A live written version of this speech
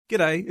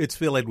G'day, it's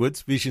Phil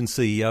Edwards, Vision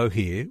CEO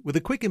here, with a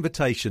quick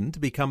invitation to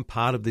become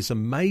part of this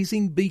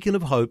amazing beacon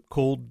of hope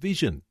called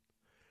Vision.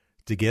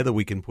 Together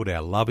we can put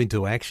our love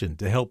into action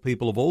to help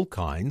people of all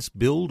kinds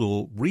build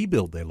or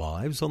rebuild their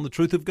lives on the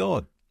truth of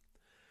God.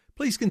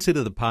 Please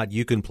consider the part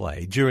you can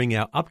play during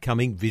our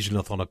upcoming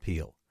Visionathon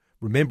appeal,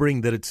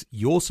 remembering that it's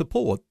your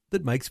support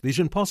that makes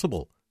Vision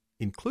possible,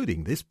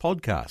 including this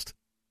podcast.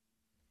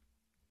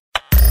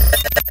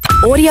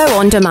 Audio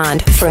on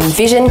demand from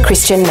Vision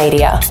Christian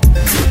Media.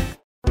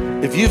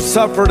 If you've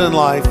suffered in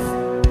life,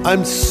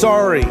 I'm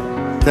sorry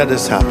that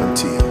has happened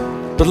to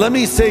you. But let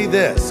me say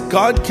this,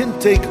 God can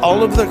take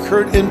all of the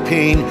hurt and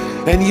pain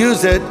and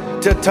use it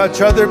to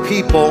touch other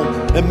people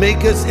and make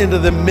us into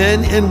the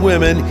men and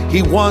women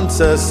He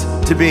wants us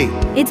to be.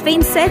 It's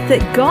been said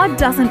that God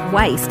doesn't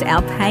waste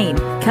our pain.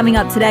 Coming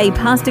up today,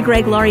 Pastor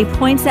Greg Laurie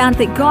points out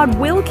that God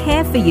will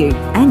care for you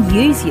and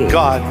use you.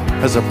 God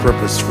has a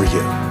purpose for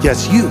you.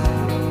 Yes, you,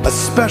 a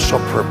special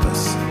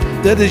purpose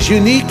that is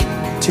unique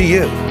to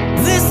you.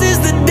 This is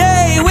the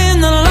day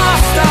when the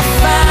lost are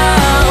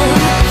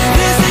found.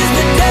 This is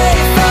the day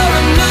for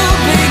a new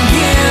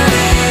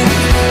beginning.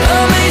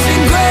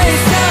 Amazing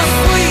grace, how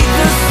sweet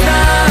the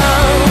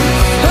sound.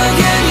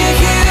 Again you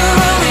hear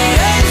all the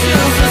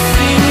angels are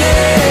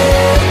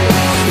singing.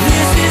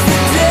 This is the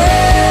day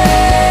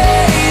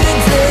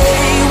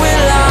when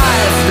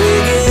life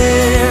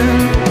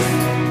begins.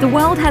 The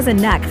world has a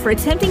knack for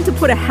attempting to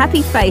put a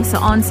happy face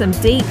on some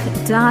deep,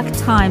 dark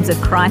times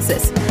of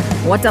crisis.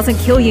 What doesn't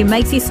kill you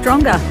makes you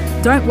stronger.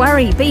 Don't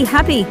worry, be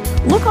happy.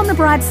 Look on the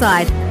bright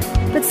side.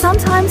 But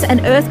sometimes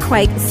an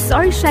earthquake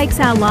so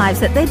shakes our lives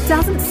that there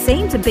doesn't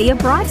seem to be a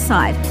bright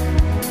side.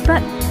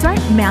 But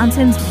don't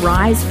mountains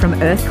rise from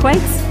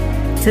earthquakes?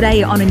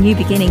 Today on A New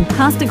Beginning,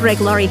 Pastor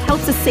Greg Laurie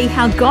helps us see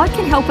how God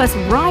can help us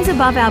rise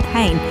above our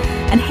pain,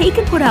 and He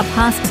can put our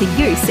past to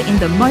use in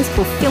the most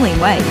fulfilling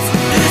ways.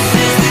 This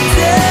is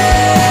the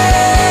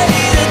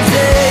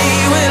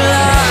day when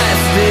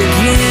life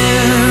begins.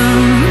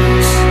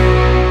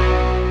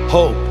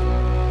 Hope,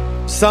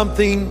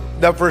 something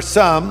that for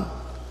some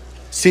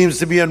seems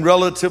to be in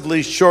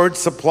relatively short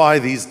supply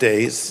these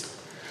days,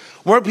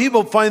 where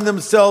people find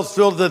themselves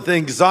filled with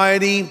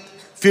anxiety,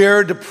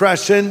 fear,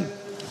 depression,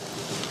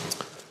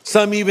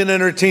 some even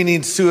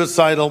entertaining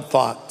suicidal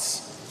thoughts.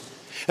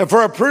 And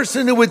for a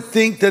person who would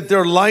think that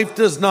their life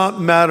does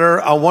not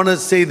matter, I want to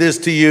say this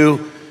to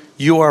you,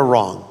 you are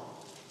wrong.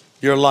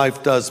 Your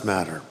life does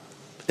matter.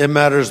 It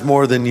matters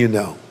more than you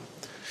know.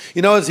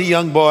 You know, as a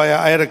young boy,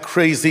 I had a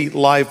crazy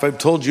life. I've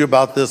told you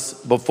about this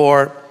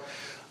before.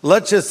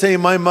 Let's just say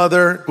my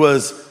mother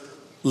was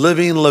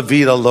living la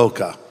vida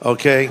loca,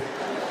 okay?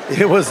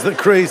 It was the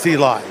crazy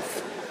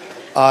life.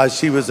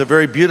 She was a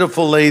very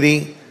beautiful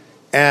lady,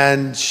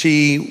 and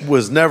she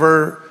was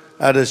never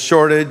at a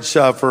shortage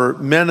for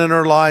men in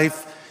her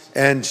life.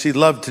 And she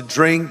loved to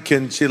drink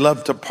and she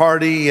loved to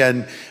party.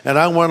 And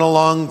I went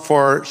along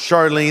for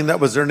Charlene, that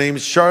was her name,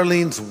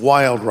 Charlene's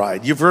Wild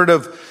Ride. You've heard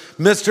of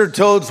Mr.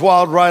 Toad's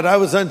Wild Ride. I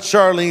was on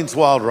Charlene's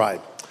Wild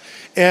Ride.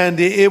 And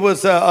it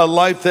was a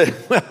life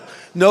that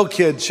no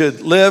kid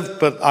should live,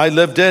 but I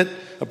lived it.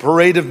 A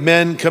parade of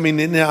men coming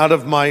in and out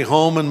of my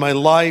home and my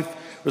life.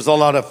 There was a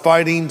lot of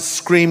fighting,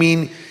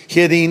 screaming,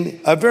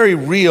 hitting, a very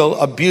real,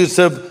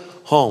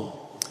 abusive home.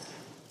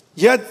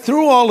 Yet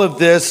through all of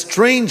this,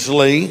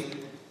 strangely,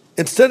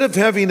 instead of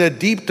having a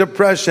deep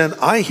depression,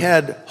 I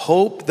had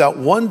hope that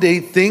one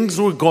day things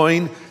were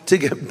going to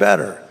get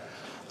better.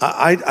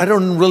 I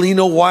don't really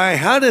know why I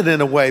had it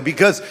in a way,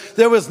 because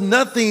there was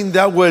nothing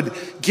that would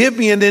give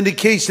me an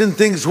indication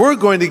things were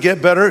going to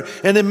get better.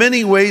 And in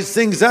many ways,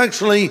 things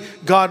actually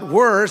got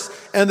worse.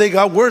 And they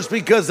got worse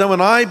because then when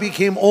I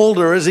became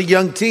older as a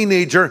young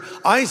teenager,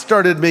 I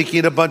started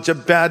making a bunch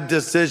of bad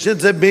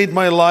decisions that made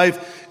my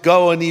life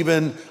go in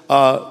even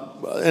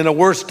in a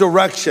worse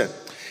direction.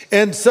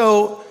 And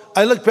so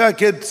I look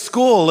back at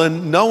school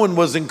and no one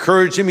was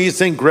encouraging me,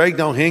 saying, Greg,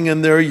 now hang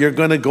in there. You're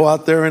going to go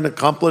out there and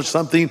accomplish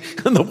something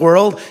in the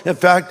world. In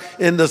fact,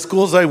 in the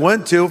schools I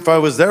went to, if I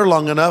was there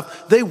long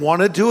enough, they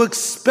wanted to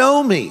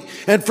expel me,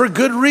 and for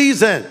good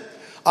reason.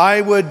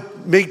 I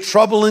would make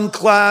trouble in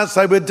class.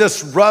 I would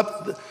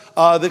disrupt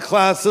the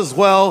class as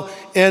well.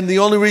 And the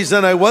only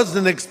reason I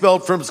wasn't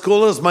expelled from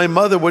school is my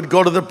mother would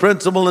go to the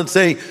principal and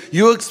say,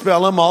 you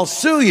expel him, I'll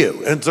sue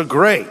you. And so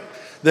great.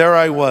 There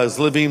I was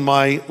living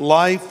my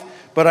life.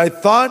 But I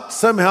thought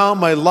somehow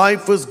my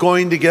life was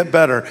going to get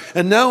better.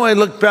 And now I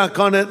look back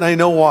on it and I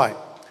know why.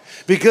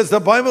 Because the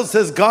Bible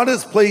says God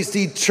has placed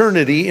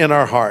eternity in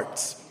our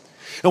hearts.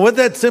 And what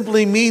that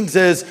simply means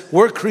is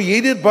we're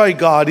created by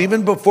God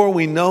even before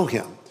we know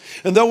Him.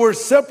 And though we're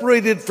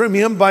separated from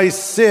Him by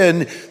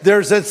sin,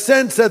 there's a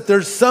sense that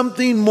there's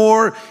something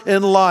more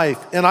in life.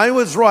 And I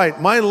was right.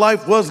 My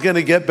life was going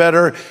to get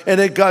better.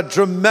 And it got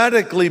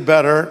dramatically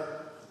better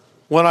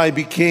when I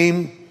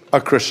became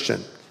a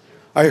Christian.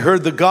 I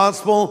heard the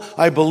gospel,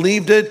 I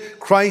believed it,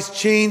 Christ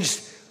changed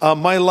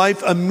my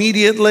life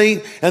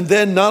immediately. And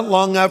then not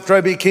long after I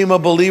became a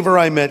believer,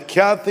 I met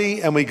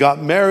Kathy and we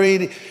got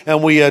married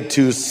and we had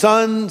 2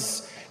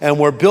 sons and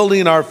we're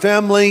building our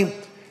family.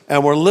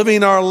 and we're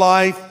living our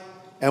life,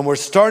 and we're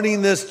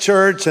starting this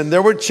church, and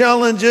there were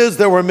challenges,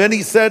 there were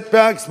many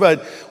setbacks,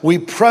 but we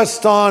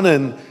pressed on,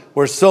 and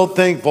we're so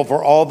thankful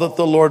for all that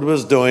the Lord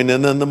was doing.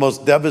 And then the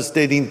most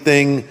devastating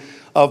thing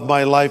of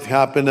my life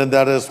happened, and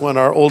that is when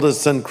our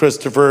oldest son,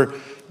 Christopher,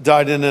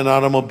 died in an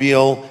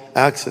automobile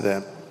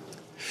accident.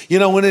 You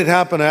know, when it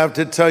happened, I have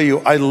to tell you,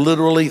 I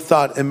literally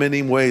thought in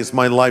many ways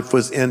my life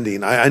was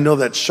ending. I know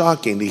that's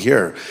shocking to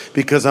hear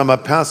because I'm a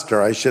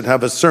pastor. I should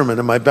have a sermon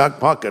in my back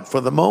pocket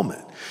for the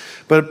moment.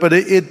 But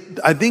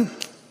I think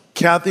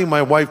Kathy,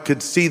 my wife,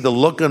 could see the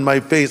look on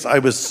my face. I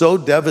was so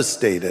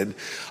devastated.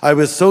 I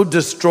was so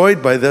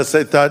destroyed by this.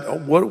 I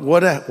thought,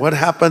 what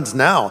happens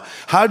now?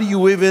 How do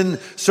you even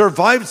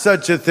survive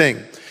such a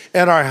thing?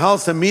 And our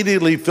house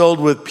immediately filled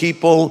with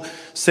people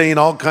saying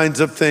all kinds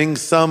of things,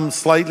 some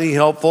slightly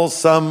helpful,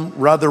 some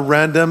rather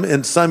random,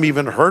 and some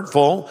even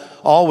hurtful,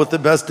 all with the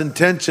best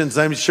intentions,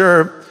 I'm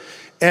sure.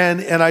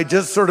 And I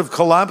just sort of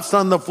collapsed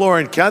on the floor,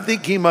 and Kathy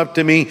came up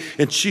to me,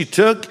 and she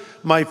took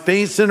my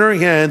face in her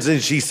hands,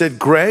 and she said,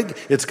 "Greg,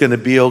 it's going to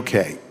be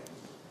okay."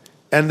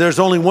 And there's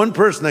only one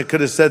person that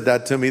could have said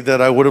that to me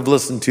that I would have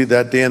listened to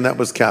that day, and that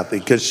was Kathy,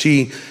 because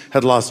she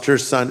had lost her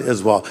son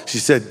as well. She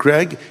said,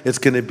 "Greg, it's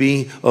going to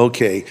be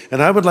okay."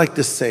 And I would like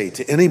to say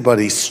to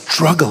anybody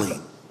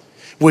struggling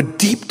with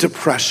deep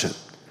depression,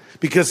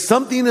 because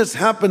something has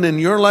happened in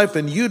your life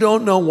and you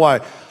don't know why,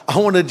 I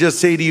want to just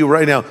say to you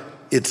right now,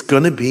 it's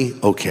going to be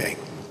okay.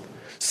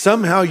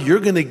 Somehow you're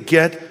going to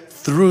get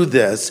through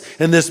this,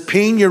 and this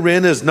pain you're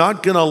in is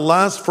not going to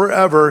last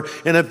forever.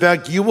 And in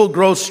fact, you will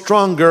grow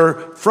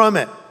stronger from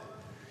it.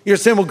 You're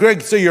saying, "Well,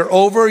 Greg, so you're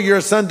over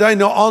your son died?"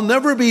 No, I'll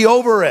never be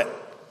over it.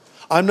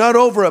 I'm not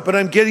over it, but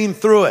I'm getting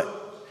through it.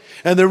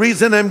 And the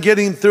reason I'm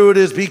getting through it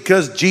is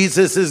because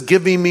Jesus is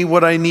giving me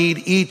what I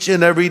need each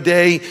and every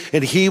day,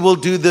 and he will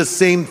do the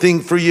same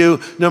thing for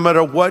you no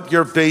matter what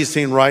you're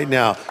facing right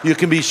now. You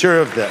can be sure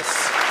of this.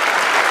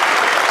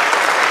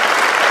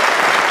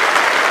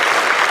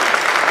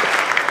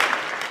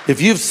 If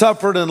you've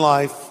suffered in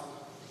life,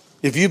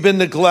 if you've been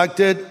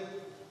neglected,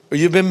 or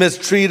you've been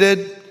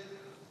mistreated,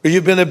 or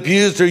you've been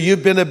abused, or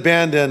you've been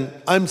abandoned,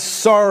 I'm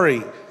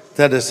sorry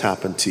that has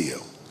happened to you.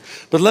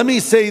 But let me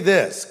say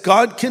this,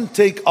 God can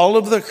take all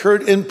of the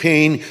hurt and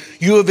pain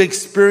you have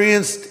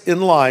experienced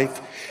in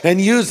life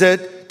and use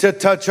it to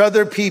touch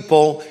other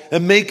people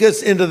and make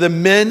us into the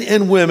men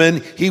and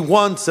women he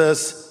wants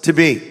us to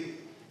be.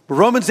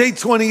 Romans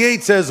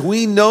 8:28 says,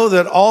 "We know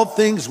that all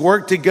things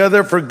work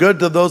together for good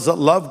to those that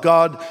love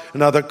God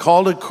and are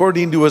called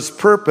according to his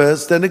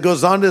purpose." Then it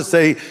goes on to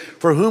say,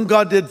 "For whom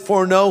God did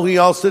foreknow, he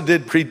also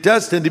did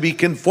predestine to be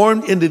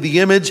conformed into the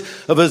image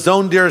of his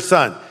own dear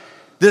son."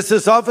 This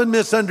is often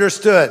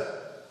misunderstood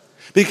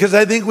because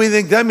I think we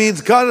think that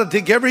means God will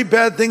take every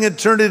bad thing and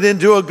turn it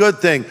into a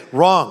good thing.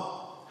 Wrong.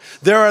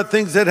 There are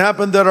things that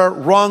happen that are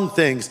wrong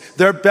things.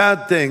 They're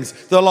bad things.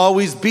 They'll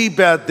always be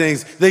bad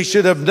things. They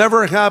should have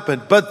never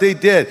happened, but they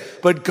did.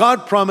 But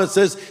God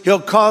promises he'll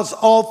cause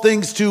all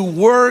things to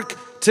work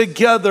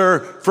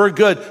together for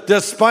good.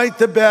 Despite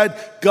the bad,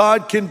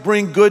 God can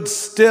bring good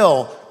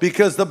still,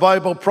 because the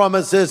Bible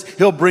promises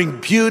he'll bring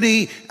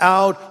beauty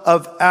out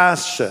of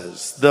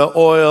ashes, the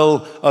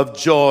oil of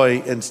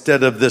joy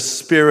instead of the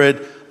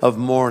spirit of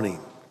mourning.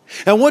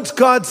 And what's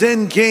God's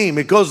end game?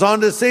 It goes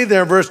on to say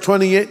there in verse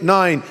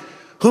 28:9,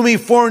 "Whom he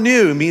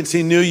foreknew," means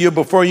he knew you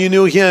before you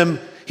knew him,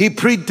 "he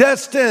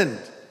predestined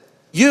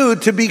you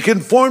to be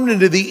conformed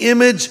into the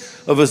image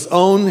of his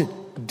own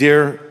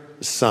dear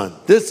son."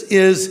 This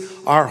is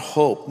our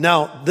hope.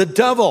 Now, the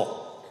devil,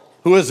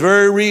 who is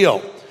very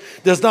real,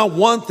 does not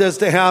want this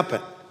to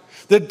happen.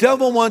 The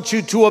devil wants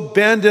you to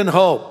abandon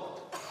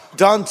hope.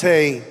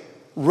 Dante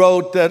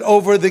wrote that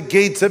over the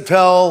gates of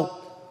hell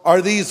are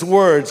these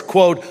words,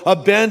 quote,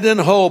 "Abandon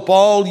hope,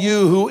 all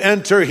you who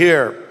enter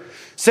here."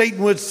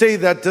 Satan would say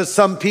that to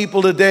some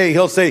people today.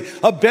 He'll say,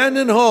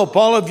 "Abandon hope,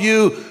 all of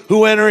you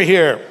who enter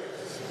here."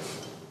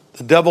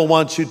 The devil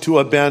wants you to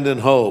abandon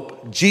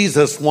hope.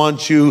 Jesus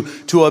wants you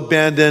to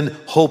abandon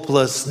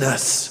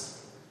hopelessness,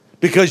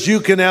 because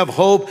you can have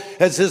hope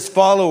as his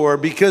follower,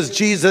 because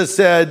Jesus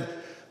said,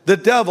 "The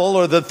devil,"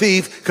 or the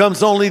thief,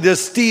 "comes only to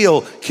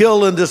steal,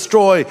 kill, and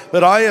destroy.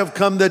 But I have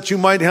come that you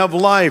might have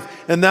life,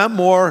 and that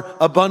more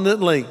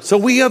abundantly." So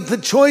we have the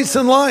choice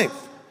in life.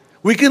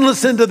 We can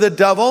listen to the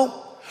devil,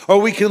 or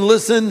we can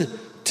listen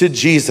to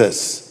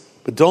Jesus.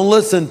 But don't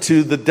listen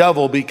to the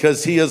devil,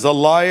 because he is a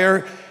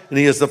liar and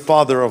he is the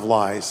father of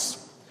lies.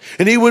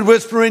 And he would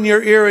whisper in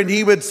your ear and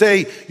he would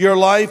say, "Your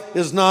life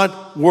is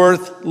not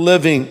worth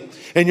living,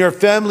 and your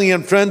family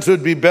and friends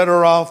would be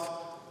better off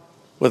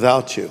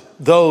without you."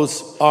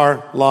 Those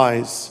are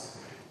lies.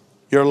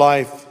 Your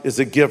life is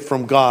a gift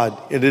from God,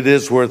 and it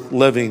is worth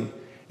living,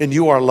 and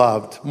you are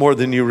loved more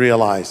than you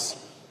realize.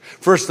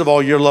 First of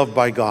all, you're loved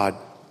by God.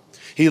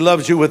 He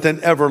loves you with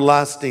an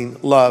everlasting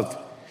love.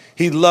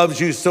 He loves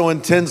you so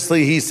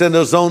intensely, he sent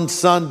his own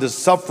son to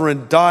suffer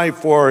and die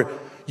for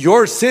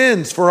your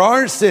sins, for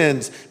our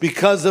sins,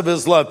 because of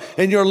his love.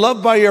 And you're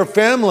loved by your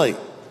family.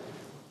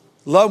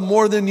 Love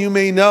more than you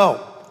may know.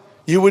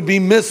 You would be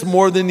missed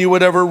more than you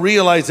would ever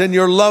realize. And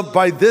you're loved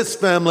by this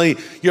family.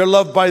 You're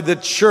loved by the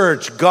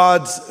church,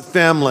 God's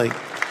family.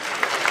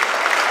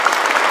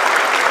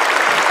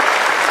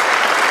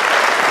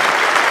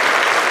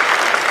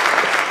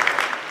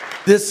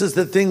 This is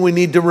the thing we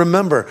need to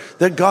remember,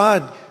 that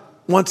God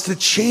wants to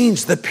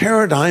change the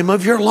paradigm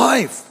of your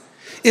life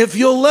if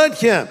you'll let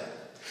him.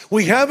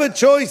 We have a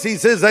choice. He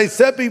says, I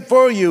set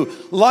before you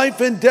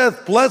life and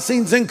death,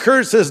 blessings and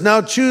curses.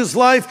 Now choose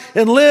life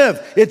and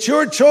live. It's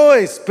your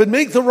choice, but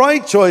make the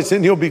right choice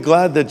and you'll be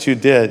glad that you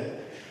did.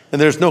 And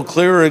there's no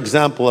clearer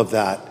example of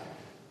that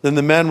than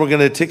the man we're going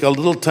to take a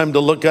little time to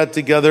look at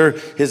together.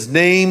 His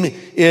name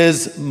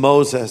is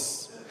Moses.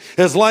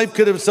 His life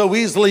could have so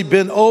easily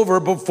been over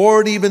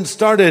before it even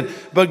started,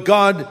 but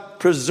God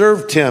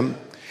preserved him.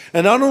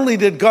 And not only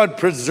did God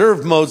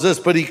preserve Moses,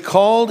 but he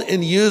called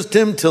and used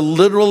him to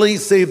literally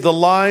save the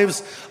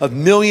lives of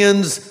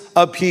millions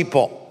of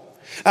people.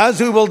 As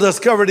we will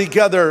discover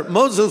together,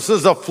 Moses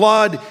was a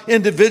flawed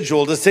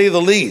individual, to say the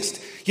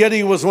least. Yet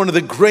he was one of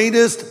the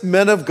greatest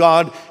men of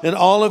God in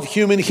all of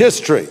human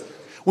history.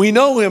 We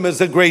know him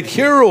as a great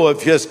hero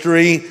of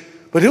history,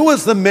 but who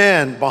was the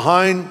man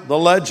behind the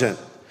legend?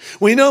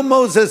 We know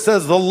Moses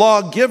as the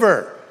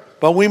lawgiver,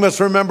 but we must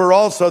remember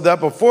also that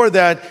before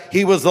that,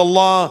 he was a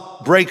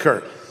law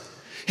breaker.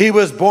 He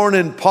was born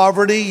in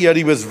poverty, yet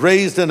he was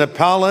raised in a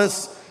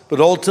palace, but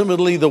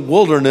ultimately the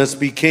wilderness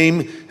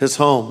became his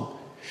home.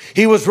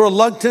 He was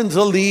reluctant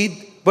to lead,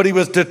 but he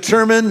was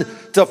determined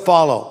to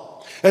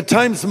follow. At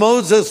times,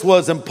 Moses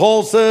was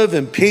impulsive,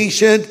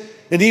 impatient,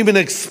 and even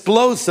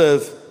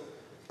explosive,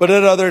 but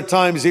at other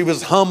times he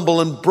was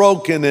humble and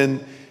broken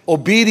and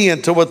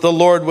obedient to what the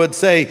Lord would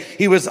say.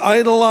 He was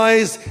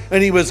idolized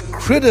and he was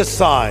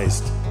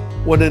criticized.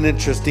 What an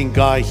interesting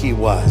guy he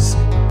was.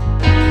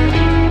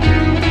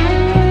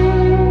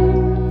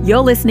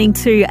 You're listening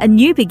to A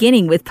New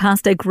Beginning with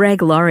Pastor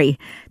Greg Laurie.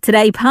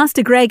 Today,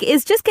 Pastor Greg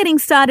is just getting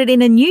started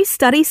in a new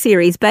study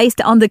series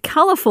based on the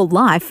colourful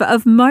life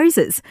of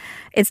Moses.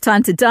 It's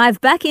time to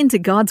dive back into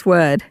God's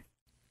Word.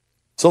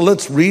 So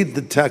let's read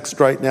the text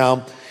right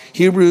now.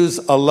 Hebrews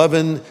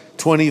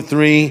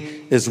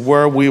 11:23 is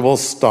where we will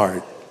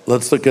start.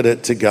 Let's look at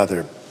it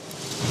together.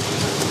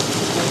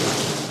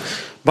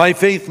 By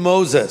faith,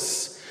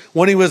 Moses,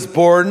 when he was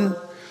born,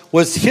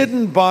 was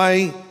hidden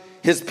by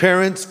his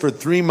parents for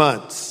 3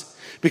 months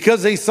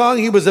because they saw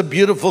he was a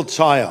beautiful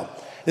child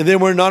and they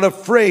were not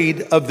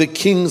afraid of the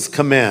king's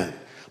command.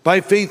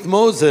 By faith,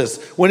 Moses,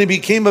 when he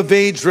became of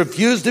age,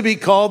 refused to be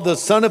called the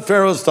son of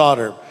Pharaoh's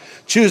daughter,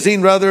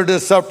 choosing rather to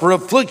suffer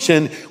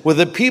affliction with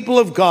the people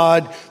of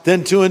God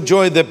than to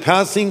enjoy the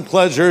passing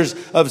pleasures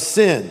of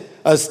sin,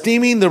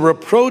 esteeming the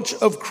reproach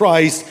of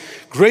Christ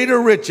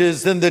greater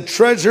riches than the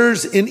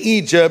treasures in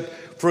Egypt,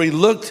 for he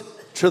looked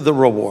to the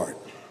reward.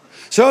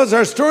 So as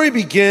our story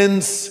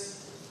begins,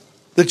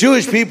 the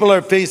Jewish people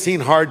are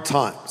facing hard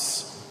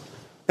times.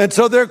 And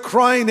so they're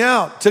crying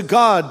out to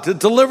God to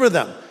deliver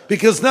them,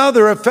 because now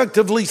they're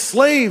effectively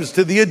slaves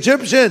to the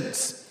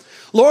Egyptians.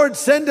 Lord,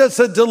 send us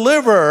a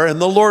deliverer.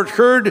 And the Lord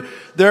heard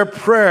their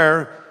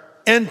prayer.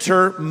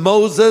 Enter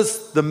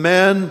Moses, the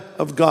man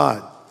of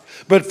God.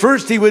 But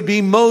first he would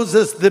be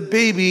Moses, the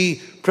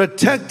baby,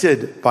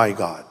 protected by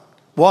God.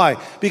 Why?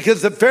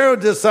 Because the Pharaoh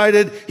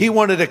decided he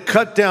wanted to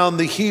cut down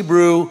the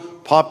Hebrew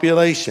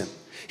population.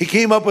 He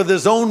came up with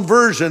his own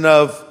version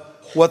of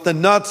what the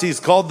Nazis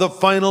called the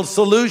final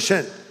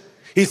solution.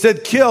 He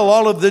said, kill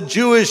all of the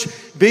Jewish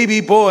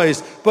baby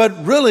boys.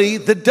 But really,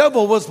 the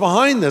devil was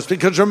behind this,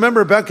 because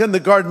remember back in the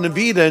Garden of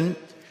Eden,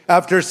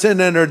 after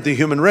sin entered the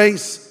human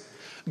race,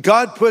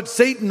 God put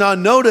Satan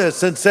on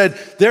notice and said,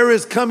 there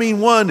is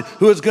coming one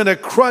who is going to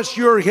crush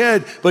your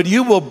head, but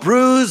you will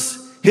bruise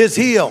his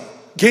heel.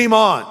 Game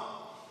on.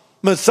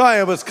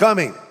 Messiah was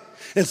coming.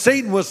 And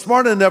Satan was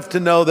smart enough to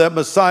know that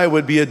Messiah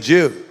would be a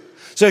Jew.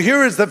 So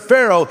here is the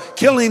Pharaoh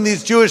killing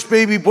these Jewish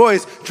baby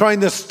boys,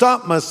 trying to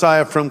stop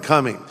Messiah from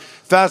coming.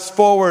 Fast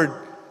forward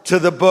to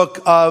the book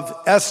of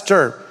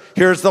Esther.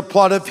 Here's the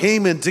plot of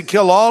Haman to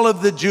kill all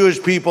of the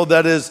Jewish people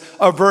that is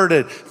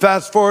averted.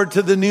 Fast forward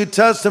to the New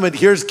Testament.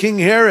 Here's King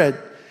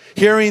Herod,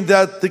 hearing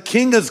that the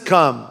king has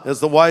come, as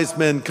the wise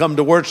men come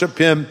to worship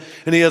him,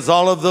 and he has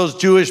all of those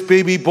Jewish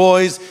baby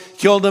boys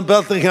killed in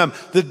Bethlehem.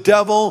 The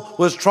devil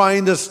was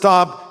trying to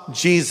stop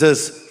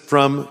Jesus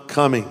from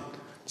coming.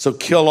 So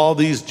kill all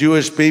these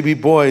Jewish baby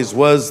boys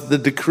was the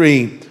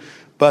decree.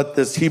 But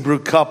this Hebrew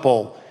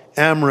couple,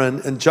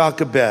 Amram and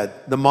Jochebed,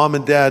 the mom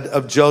and dad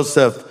of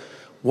Joseph,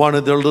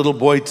 wanted their little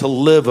boy to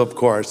live, of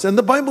course. And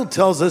the Bible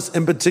tells us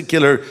in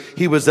particular,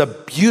 he was a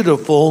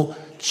beautiful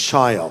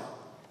child.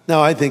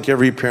 Now, I think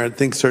every parent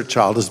thinks their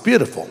child is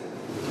beautiful.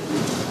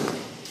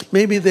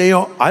 Maybe they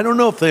all, I don't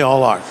know if they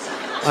all are.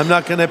 I'm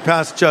not going to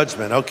pass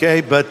judgment,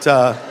 okay? But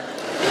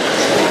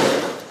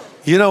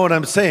you know what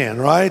I'm saying,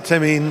 right? I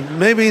mean,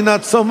 maybe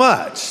not so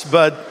much,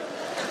 but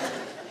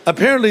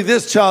apparently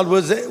this child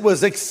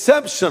was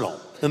exceptional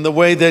in the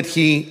way that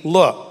he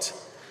looked.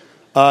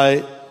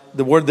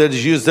 The word that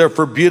is used there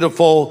for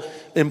beautiful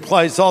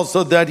implies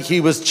also that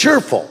he was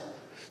cheerful.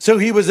 So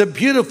he was a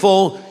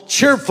beautiful,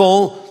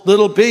 cheerful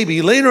little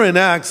baby. Later in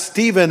Acts,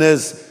 Stephen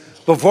is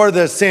before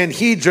the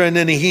Sanhedrin,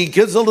 and he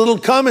gives a little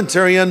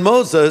commentary on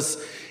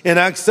Moses. In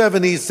Acts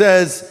 7, he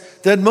says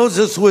that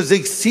Moses was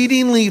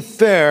exceedingly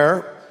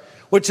fair,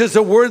 which is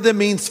a word that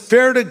means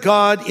fair to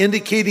God,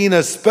 indicating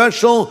a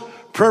special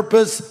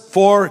purpose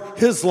for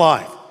his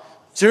life.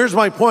 So here's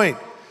my point.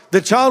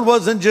 The child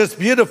wasn't just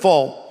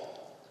beautiful.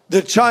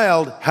 The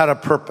child had a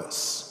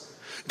purpose.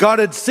 God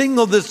had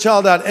singled this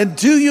child out. And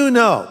do you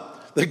know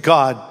that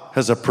God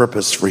has a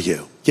purpose for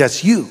you?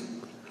 Yes, you.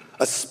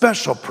 A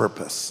special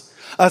purpose.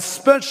 A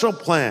special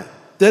plan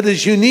that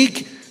is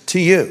unique to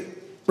you,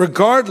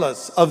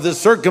 regardless of the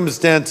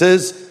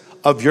circumstances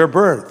of your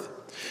birth.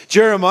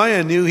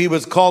 Jeremiah knew he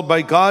was called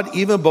by God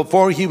even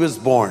before he was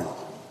born.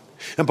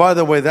 And by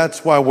the way,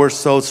 that's why we're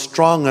so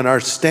strong in our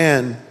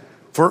stand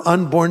for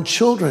unborn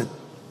children.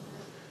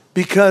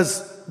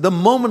 Because the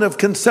moment of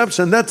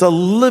conception, that's a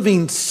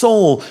living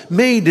soul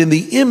made in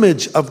the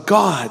image of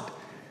God.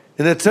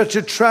 And it's such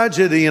a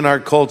tragedy in our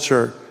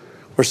culture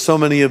where so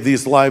many of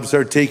these lives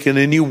are taken.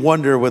 And you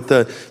wonder, with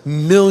the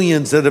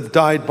millions that have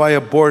died by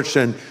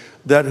abortion,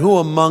 that who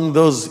among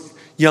those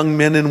young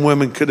men and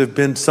women could have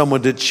been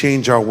someone to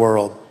change our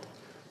world,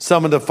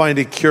 someone to find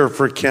a cure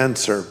for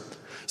cancer,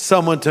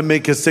 someone to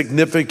make a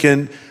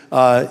significant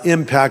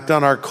impact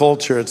on our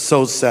culture. It's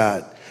so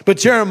sad. But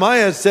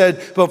Jeremiah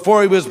said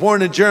before he was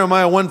born in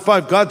Jeremiah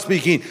 1:5, God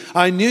speaking,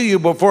 I knew you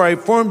before I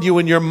formed you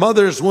in your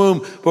mother's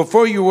womb.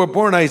 Before you were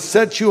born, I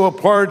set you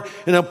apart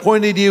and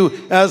appointed you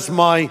as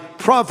my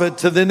prophet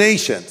to the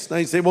nations. Now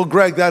you say, well,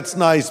 Greg, that's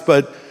nice,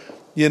 but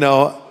you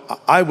know,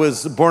 I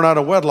was born out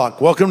of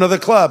wedlock. Welcome to the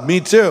club.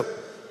 Me too.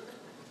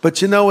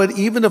 But you know what?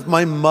 Even if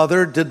my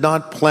mother did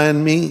not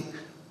plan me,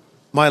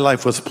 my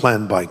life was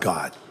planned by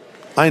God.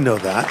 I know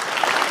that.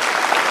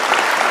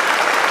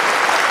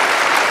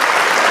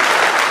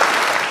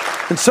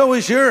 And so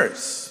is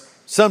yours.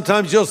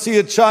 Sometimes you'll see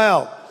a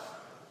child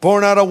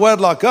born out of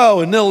wedlock. Oh,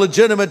 an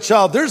illegitimate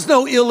child. There's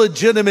no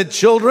illegitimate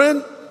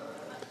children.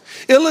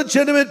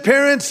 Illegitimate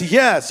parents,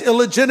 yes.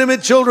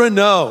 Illegitimate children,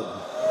 no.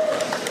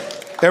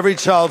 Every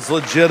child's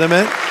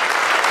legitimate.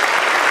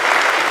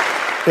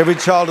 Every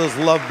child is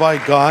loved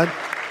by God.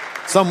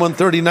 Psalm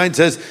 139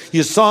 says,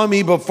 you saw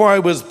me before I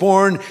was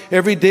born.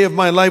 Every day of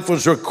my life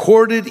was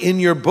recorded in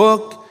your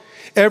book.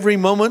 Every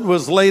moment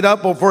was laid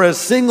up before a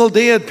single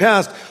day had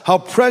passed. How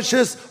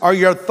precious are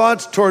your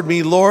thoughts toward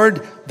me,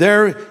 Lord.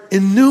 They're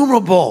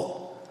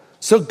innumerable.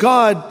 So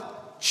God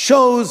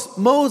chose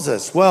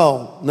Moses.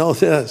 Well, know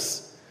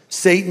this.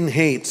 Satan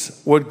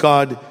hates what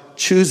God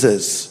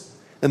chooses.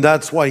 And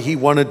that's why he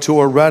wanted to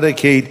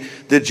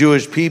eradicate the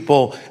Jewish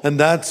people. And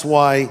that's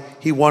why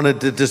he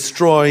wanted to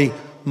destroy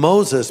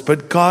Moses.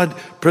 But God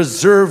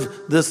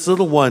preserved this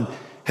little one.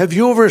 Have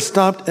you ever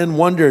stopped and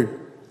wondered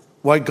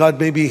why God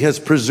maybe has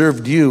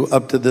preserved you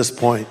up to this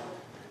point?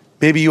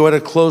 Maybe you had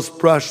a close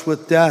brush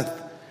with death.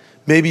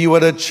 Maybe you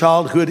had a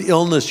childhood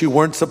illness you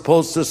weren't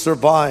supposed to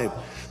survive.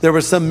 There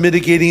were some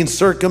mitigating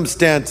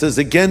circumstances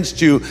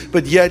against you,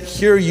 but yet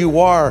here you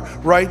are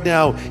right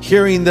now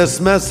hearing this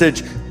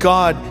message.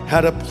 God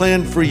had a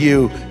plan for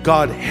you.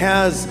 God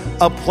has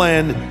a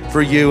plan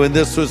for you, and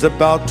this was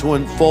about to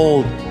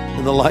unfold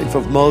in the life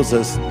of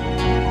Moses.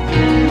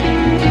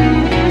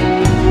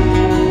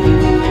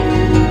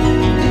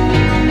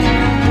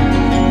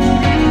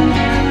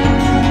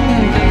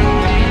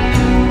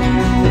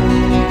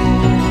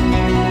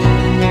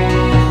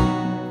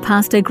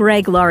 Pastor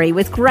Greg Laurie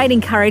with great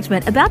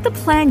encouragement about the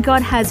plan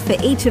God has for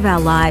each of our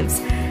lives.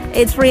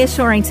 It's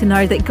reassuring to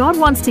know that God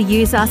wants to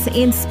use us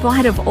in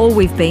spite of all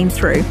we've been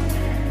through.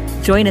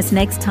 Join us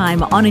next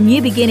time on A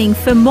New Beginning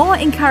for more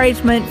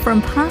encouragement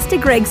from Pastor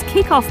Greg's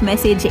kickoff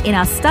message in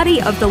our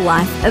study of the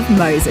life of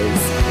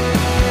Moses.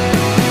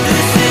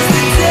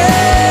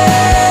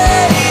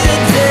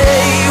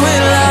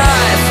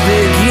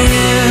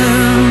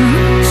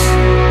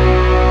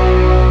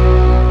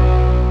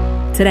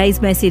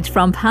 Today's message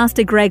from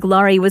Pastor Greg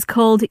Laurie was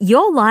called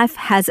Your Life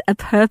Has a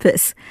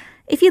Purpose.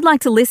 If you'd like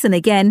to listen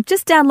again,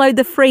 just download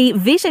the free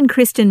Vision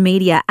Christian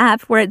Media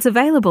app where it's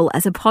available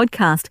as a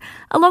podcast,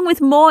 along with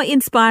more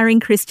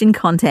inspiring Christian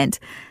content.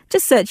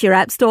 Just search your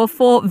app store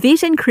for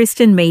Vision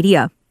Christian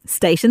Media.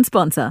 Station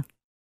sponsor.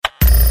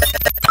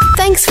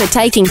 Thanks for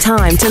taking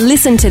time to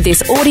listen to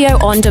this audio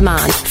on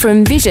demand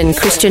from Vision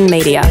Christian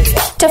Media.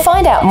 To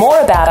find out more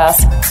about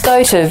us,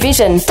 go to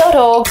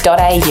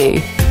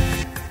vision.org.au.